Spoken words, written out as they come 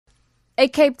A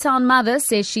Cape Town mother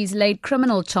says she's laid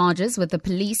criminal charges with the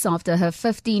police after her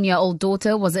 15-year-old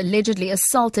daughter was allegedly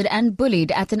assaulted and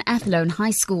bullied at an Athlone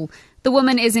high school. The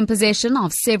woman is in possession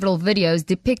of several videos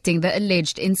depicting the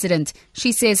alleged incident.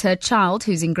 She says her child,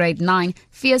 who's in grade 9,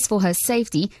 fears for her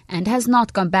safety and has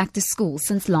not gone back to school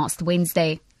since last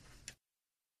Wednesday.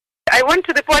 I went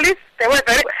to the police. They were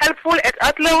very helpful at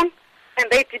Athlone, and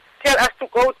they did tell us to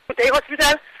go to the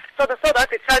hospital so that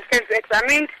the child can be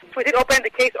examined. We did open the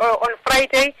case on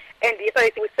Friday, and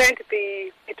yesterday we sent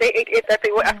the day 88 that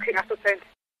they were asking us to send.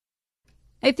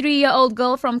 A 3-year-old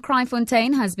girl from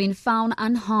Kraaifontein has been found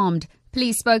unharmed.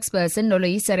 Police spokesperson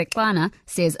Noloisa Reklana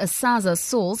says Asaza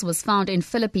Sauls was found in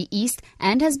Philippi East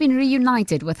and has been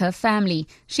reunited with her family.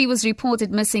 She was reported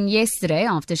missing yesterday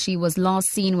after she was last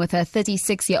seen with her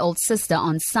 36-year-old sister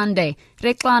on Sunday.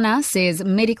 Reklana says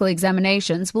medical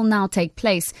examinations will now take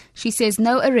place. She says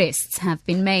no arrests have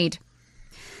been made.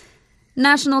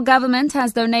 National government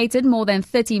has donated more than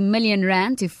 30 million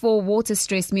rand to 4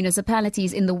 water-stressed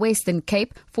municipalities in the Western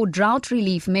Cape for drought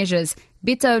relief measures.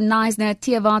 Bito, Knysna,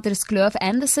 Theewaterskloof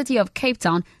and the city of Cape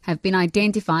Town have been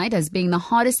identified as being the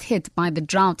hardest hit by the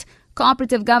drought.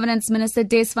 Cooperative Governance Minister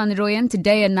Des van Rooyen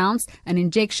today announced an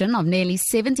injection of nearly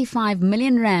 75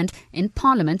 million rand in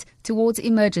Parliament towards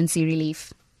emergency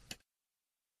relief.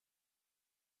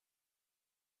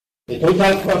 The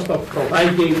total cost of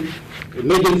providing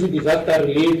emergency disaster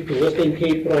relief to Western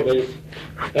Cape Province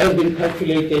has been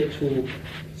calculated to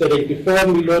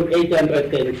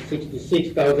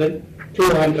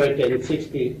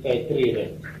 74,866,263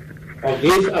 rand. Of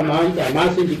this amount, I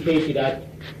must indicate that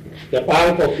the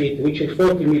bulk of it, which is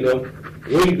 40 million,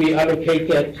 will be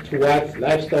allocated towards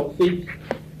livestock feed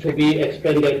to be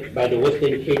expended by the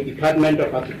Western Cape Department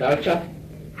of Agriculture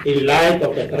in light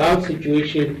of the drought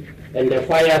situation and the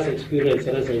fires experienced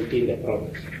recently in the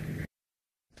province.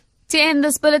 To end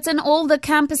this bulletin, all the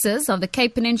campuses of the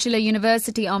Cape Peninsula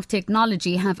University of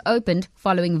Technology have opened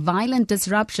following violent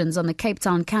disruptions on the Cape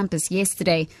Town campus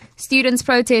yesterday. Students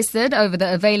protested over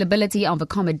the availability of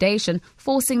accommodation,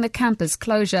 forcing the campus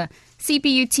closure.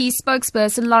 CPUT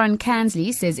spokesperson Lauren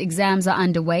Kansley says exams are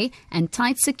underway and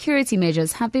tight security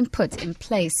measures have been put in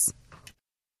place.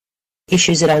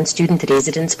 Issues around student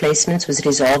residence placements was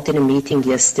resolved in a meeting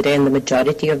yesterday, and the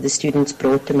majority of the students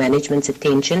brought to management's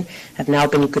attention have now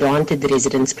been granted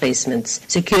residence placements.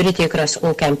 Security across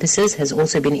all campuses has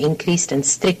also been increased and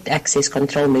strict access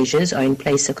control measures are in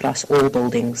place across all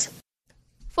buildings.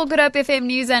 For Good Hope FM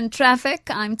News and Traffic,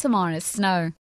 I'm Tamara Snow.